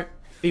 No,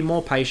 be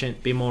more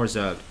patient. Be more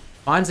reserved.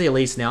 Finds the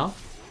Elise now.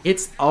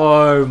 It's,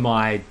 oh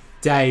my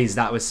days.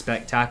 That was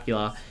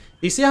spectacular.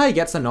 You see how he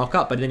gets the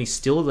knockup, but then he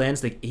still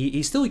lands the...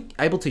 He's still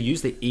able to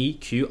use the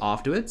EQ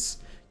afterwards.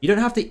 You don't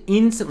have to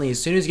instantly,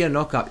 as soon as you get a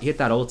knockup, hit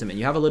that ultimate.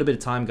 You have a little bit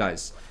of time,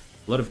 guys.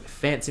 A lot of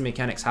fancy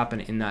mechanics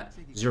happen in that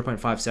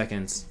 0.5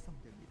 seconds.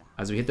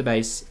 As we hit the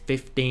base,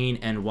 15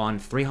 and 1,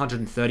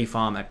 330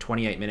 farm at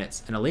 28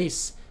 minutes. And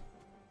Elise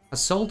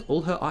has sold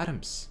all her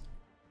items.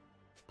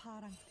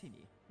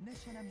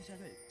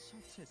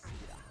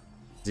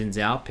 Xin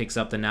Zhao picks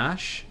up the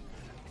Nash.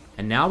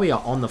 And now we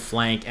are on the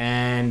flank,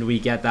 and we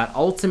get that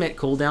ultimate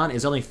cooldown.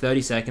 Is only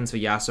 30 seconds for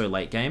Yasuo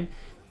late game.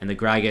 And the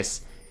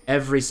Gragas,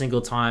 every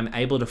single time,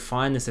 able to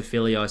find this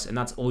Aphelios, and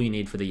that's all you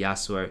need for the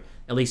Yasuo.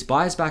 At least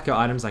buys back her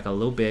items like a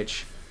little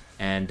bitch.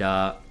 And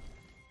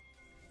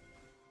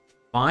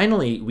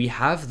finally, we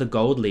have the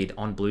gold lead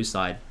on blue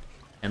side.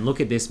 And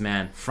look at this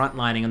man,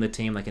 frontlining on the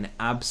team like an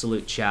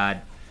absolute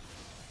Chad.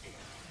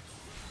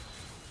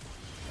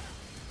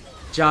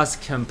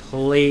 Just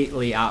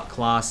completely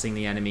outclassing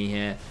the enemy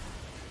here.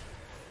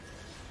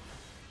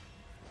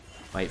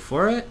 Wait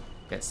for it.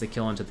 Gets the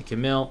kill onto the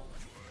Camille.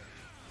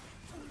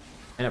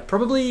 And it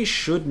probably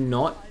should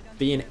not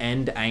be an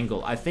end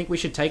angle. I think we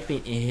should take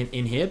the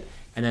inhib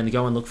and then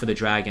go and look for the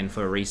dragon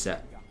for a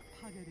reset.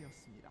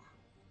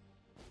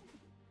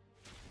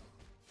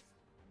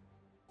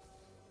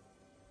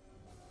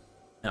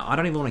 Now, I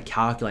don't even want to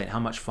calculate how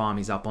much farm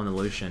he's up on the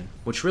Lucian,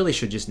 which really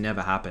should just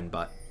never happen,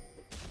 but...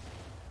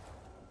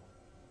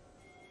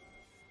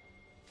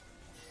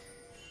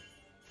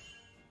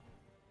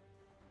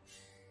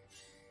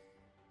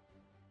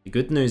 The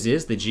good news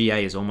is the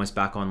GA is almost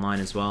back online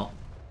as well.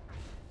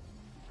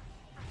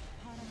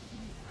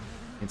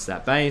 It's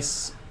that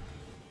base.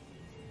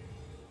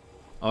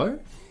 Oh,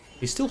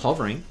 he's still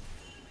hovering.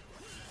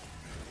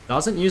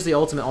 Doesn't use the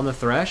ultimate on the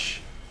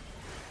Thresh.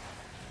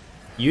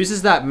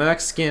 Uses that Merc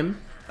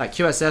Skim, that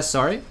QSS,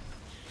 sorry.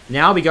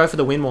 Now we go for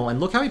the wind wall, and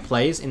look how he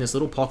plays in this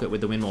little pocket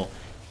with the wind wall.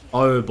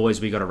 Oh,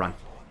 boys, we gotta run.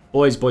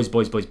 Boys,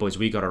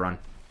 we gotta run.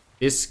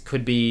 This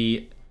could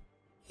be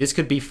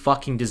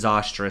fucking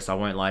disastrous, I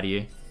won't lie to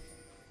you.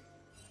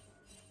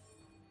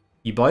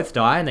 You both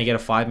die and they get a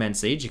 5-man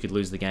siege, you could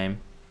lose the game.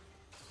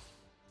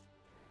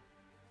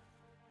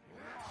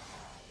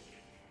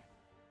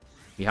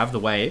 You have the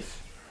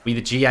wave. The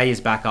GA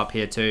is back up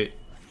here too.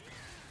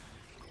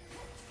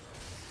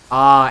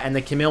 Ah, and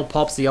the Camille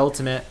pops the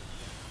ultimate.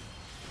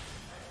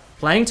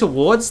 Playing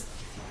towards...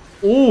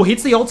 Oh,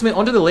 hits the ultimate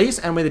onto the Elise,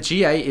 and where the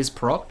GA is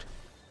procced.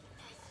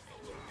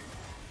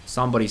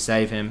 Somebody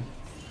save him.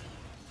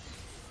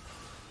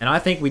 And I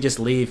think we just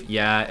leave.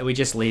 Yeah, we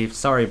just leave.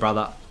 Sorry,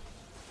 brother.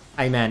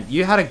 Hey, man,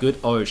 you had a good...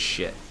 Oh,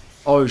 shit.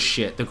 Oh,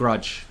 shit, the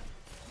Grudge.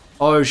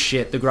 Oh,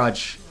 shit, the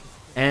Grudge.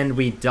 And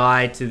we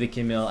die to the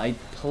Camille.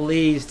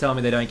 Please tell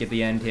me they don't get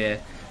the end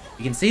here.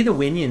 You can see the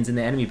Winions in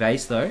the enemy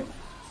base, though.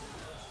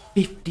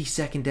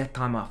 50-second death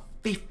timer.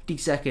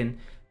 50-second.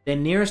 Their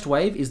nearest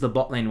wave is the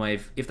bot lane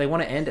wave. If they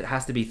want to end, it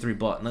has to be through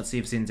bot. And let's see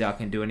if Xin Zhao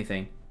can do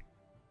anything.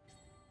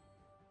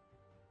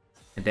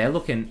 And they're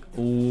looking...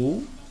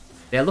 Ooh.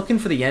 They're looking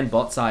for the end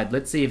bot side.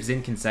 Let's see if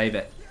Xin can save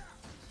it.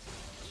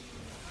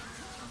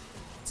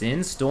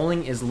 Xin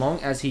stalling as long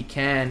as he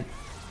can.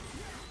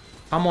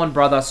 Come on,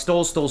 brother.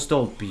 Stall, stall,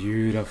 stall.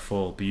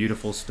 Beautiful,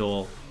 beautiful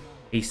stall.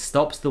 He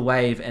stops the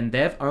wave, and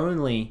they've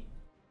only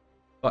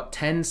got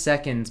 10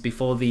 seconds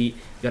before the...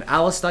 You got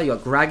Alistar, you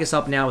got Gragas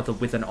up now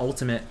with an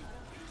ultimate.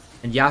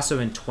 And Yasuo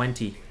in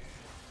 20.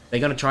 They're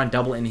going to try and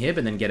double inhib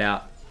and then get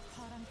out.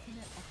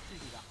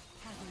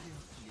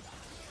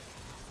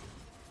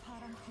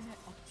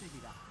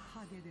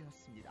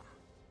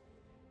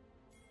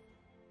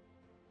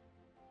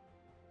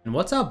 And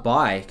what's our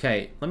buy?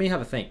 Okay, let me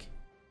have a think.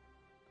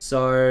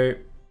 So,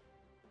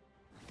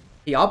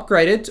 he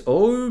upgraded.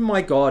 Oh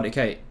my god,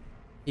 okay.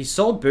 He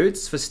sold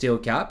boots for steel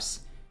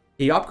caps.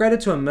 He upgraded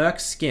to a Merc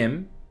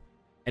Skim.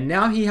 And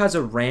now he has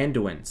a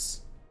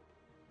Randuin's.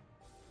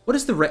 What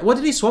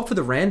did he swap for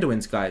the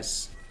Randuin's,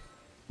 guys?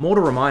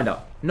 Mortal Reminder.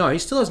 No, he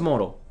still has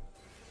Mortal.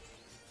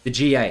 The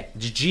GA. The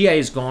GA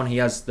is gone. He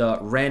has the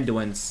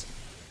Randuin's.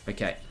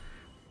 Okay.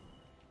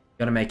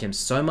 Gonna make him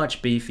so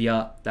much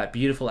beefier. That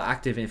beautiful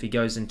active if he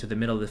goes into the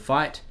middle of the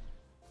fight.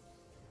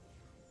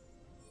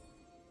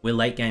 We're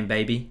late game,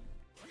 baby.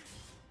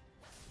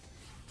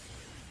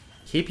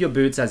 Keep your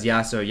boots as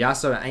Yasuo.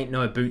 Yasuo ain't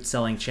no boot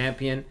selling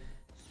champion.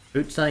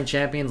 Boot selling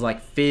champions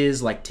like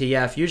Fizz, like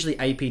TF, usually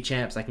AP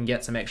champs that can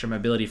get some extra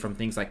mobility from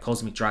things like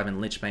Cosmic Drive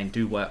and Lich Bane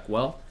do work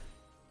well.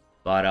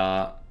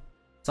 But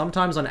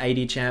sometimes on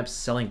AD champs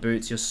selling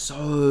boots, you're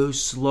so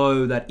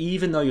slow that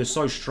even though you're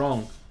so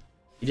strong,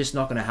 you're just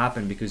not going to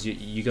happen because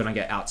you're going to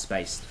get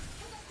outspaced.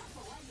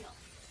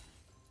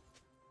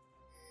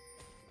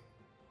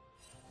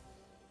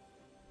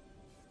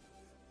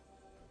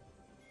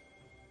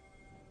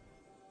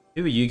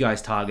 Who are you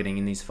guys targeting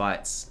in these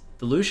fights?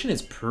 The Lucian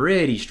is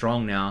pretty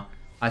strong now.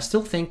 I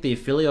still think the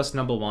Aphelios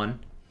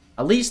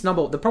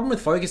 #1. The problem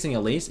with focusing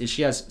Elise is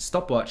she has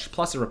stopwatch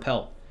plus a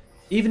repel.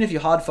 Even if you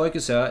hard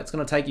focus her, it's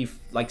going to take you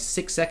like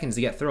 6 seconds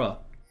to get through her.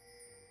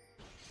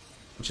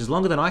 Which is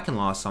longer than I can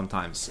last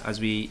sometimes.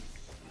 As we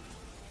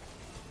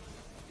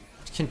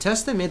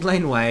contest the mid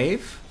lane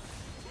wave.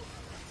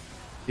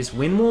 This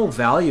win wall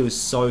value is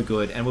so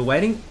good. And we're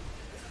waiting...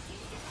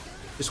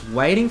 Just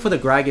waiting for the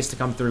Gragas to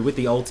come through with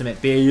the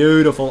ultimate.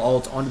 Beautiful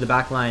ult onto the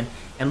back line.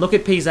 And look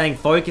at Pzzang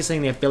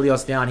focusing the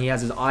Aphelios down. He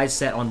has his eyes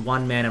set on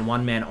one man and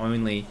one man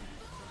only.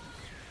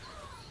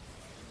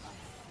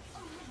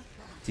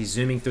 He's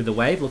zooming through the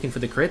wave, looking for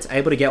the crits.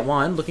 Able to get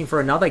one. Looking for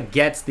another.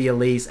 Gets the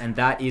Elise. And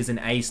that is an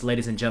ace,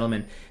 ladies and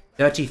gentlemen.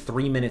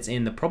 33 minutes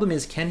in. The problem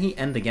is, can he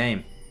end the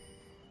game?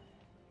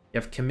 You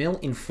have Camille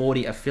in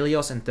 40.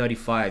 Aphelios in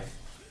 35.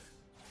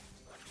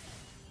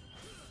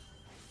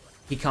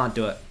 He can't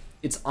do it.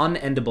 It's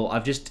unendable.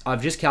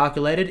 I've just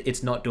calculated.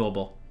 It's not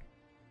doable.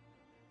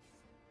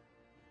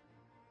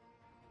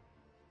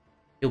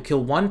 He'll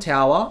kill one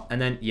tower, and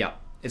then, yeah,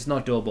 it's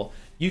not doable.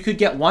 You could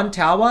get one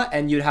tower,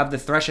 and you'd have the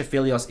Thresh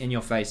Aphelios in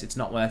your face. It's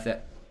not worth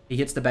it. He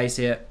hits the base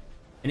here.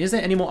 And is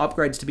there any more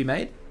upgrades to be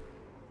made?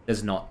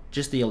 There's not.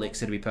 Just the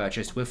elixir to be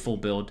purchased. We're full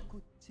build.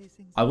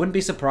 I wouldn't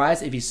be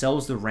surprised if he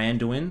sells the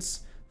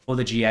Randuin's for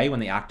the GA when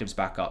the active's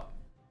back up.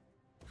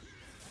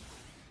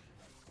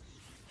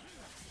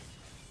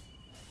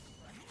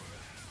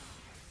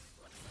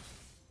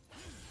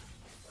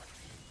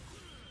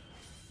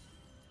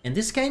 And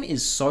this game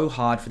is so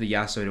hard for the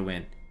Yasuo to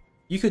win.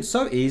 You could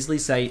so easily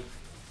say,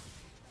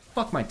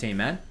 fuck my team,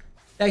 man.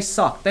 They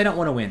suck. They don't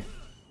want to win.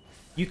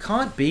 You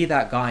can't be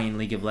that guy in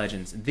League of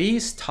Legends.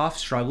 These tough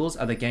struggles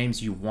are the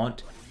games you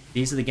want.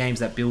 These are the games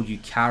that build you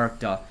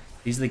character.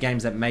 These are the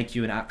games that make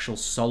you an actual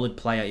solid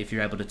player if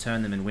you're able to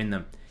turn them and win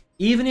them.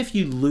 Even if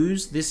you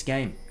lose this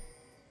game,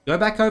 go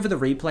back over the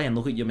replay and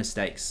look at your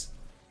mistakes.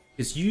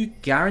 Because you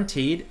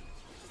guaranteed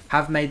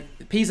have made...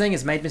 Pzzang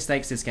has made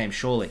mistakes this game,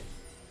 surely.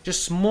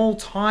 Just small,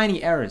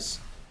 tiny errors.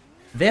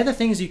 They're the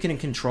things you can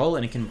control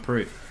and can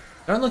improve.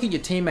 Don't look at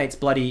your teammates'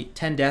 bloody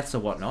 10 deaths or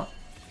whatnot.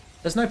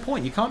 There's no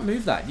point. You can't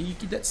move that.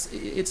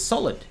 It's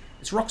solid.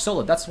 It's rock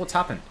solid. That's what's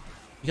happened.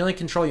 You can only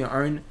control your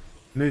own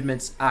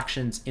movements,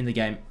 actions in the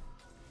game.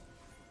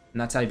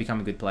 And that's how you become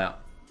a good player.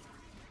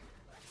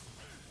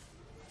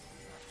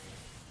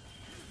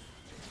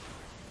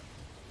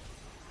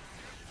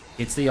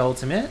 Hits the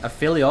ultimate.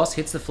 Aphelios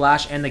hits the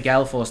flash and the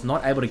Gale Force.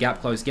 Not able to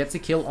gap close. Gets a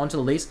kill onto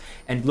the Elise.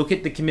 And look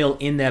at the Camille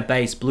in their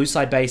base. Blue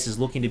side base is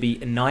looking to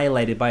be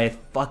annihilated by a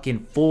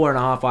fucking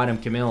 4.5 item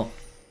Camille.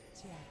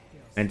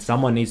 And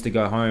someone needs to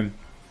go home.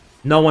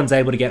 No one's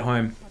able to get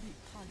home.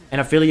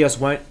 And Aphelios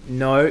won't...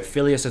 No,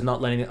 Aphelios is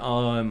not letting it...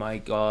 Oh my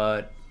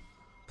god.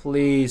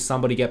 Please,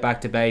 somebody get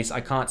back to base.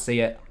 I can't see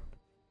it.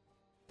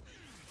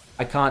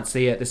 I can't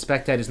see it. The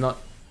spectator's not...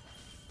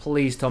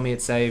 Please tell me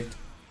it's saved.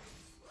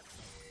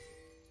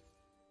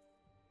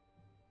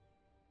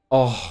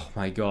 Oh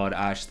my god,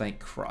 Ash, thank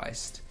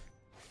Christ.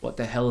 What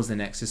the hell is the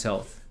Nexus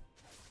health?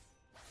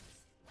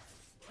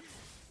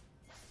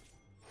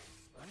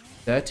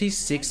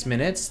 36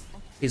 minutes.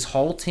 His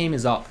whole team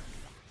is up.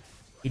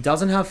 He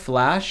doesn't have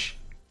flash.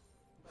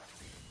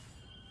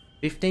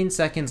 15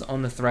 seconds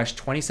on the Thresh,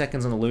 20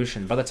 seconds on the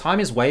Lucian. By the time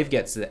his wave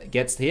gets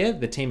here,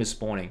 the team is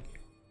spawning.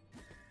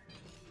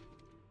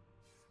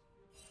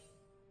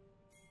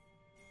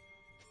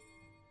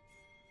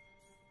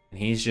 And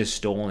he's just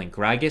stalling.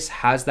 Gragas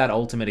has that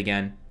ultimate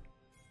again.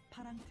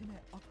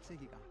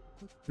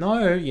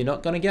 No, you're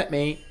not gonna get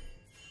me.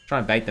 Try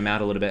and bait them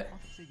out a little bit.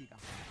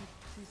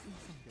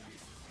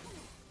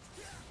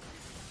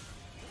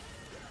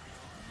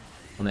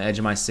 On the edge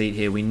of my seat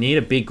here. We need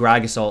a big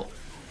Gragas ult.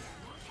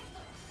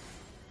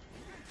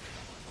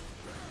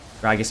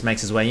 Gragas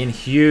makes his way in.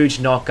 Huge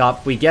knock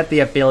up. We get the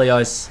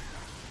Aphelios.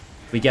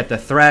 We get the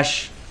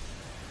Thresh.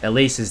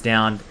 Elise is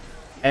down.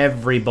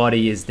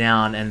 Everybody is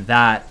down. And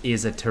that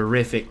is a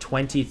terrific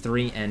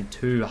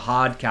 23-2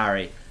 hard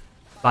carry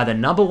by the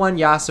 #1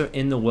 Yasuo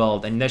in the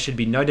world. And there should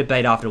be no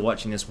debate after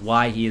watching this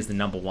why he is the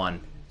 #1.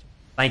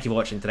 Thank you for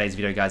watching today's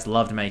video, guys.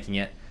 Loved making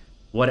it.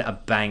 What a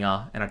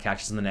banger. And I'll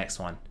catch you in the next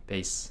one.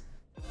 Peace.